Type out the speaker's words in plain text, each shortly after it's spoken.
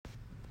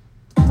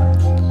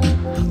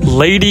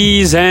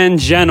Ladies and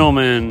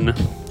gentlemen,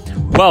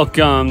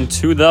 welcome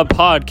to the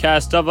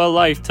podcast of a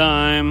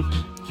lifetime.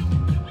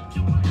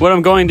 What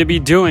I'm going to be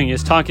doing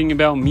is talking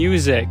about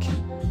music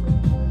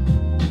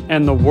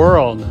and the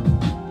world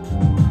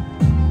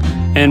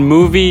and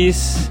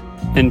movies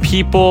and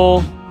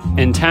people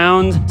and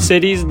towns,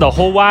 cities, the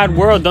whole wide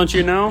world, don't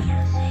you know?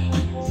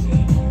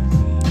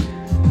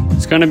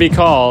 It's going to be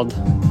called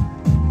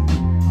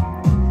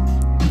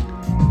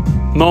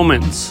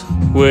Moments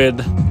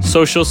with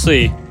Social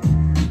C.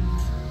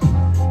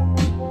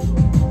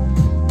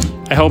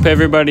 I hope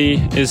everybody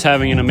is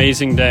having an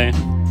amazing day.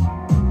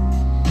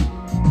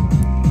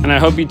 And I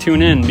hope you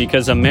tune in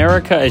because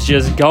America is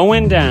just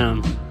going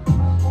down.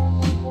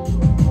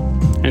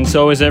 And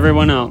so is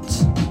everyone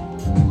else.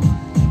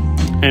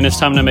 And it's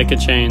time to make a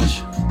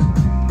change.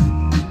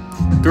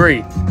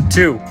 3,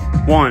 2,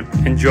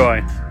 1,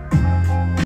 enjoy.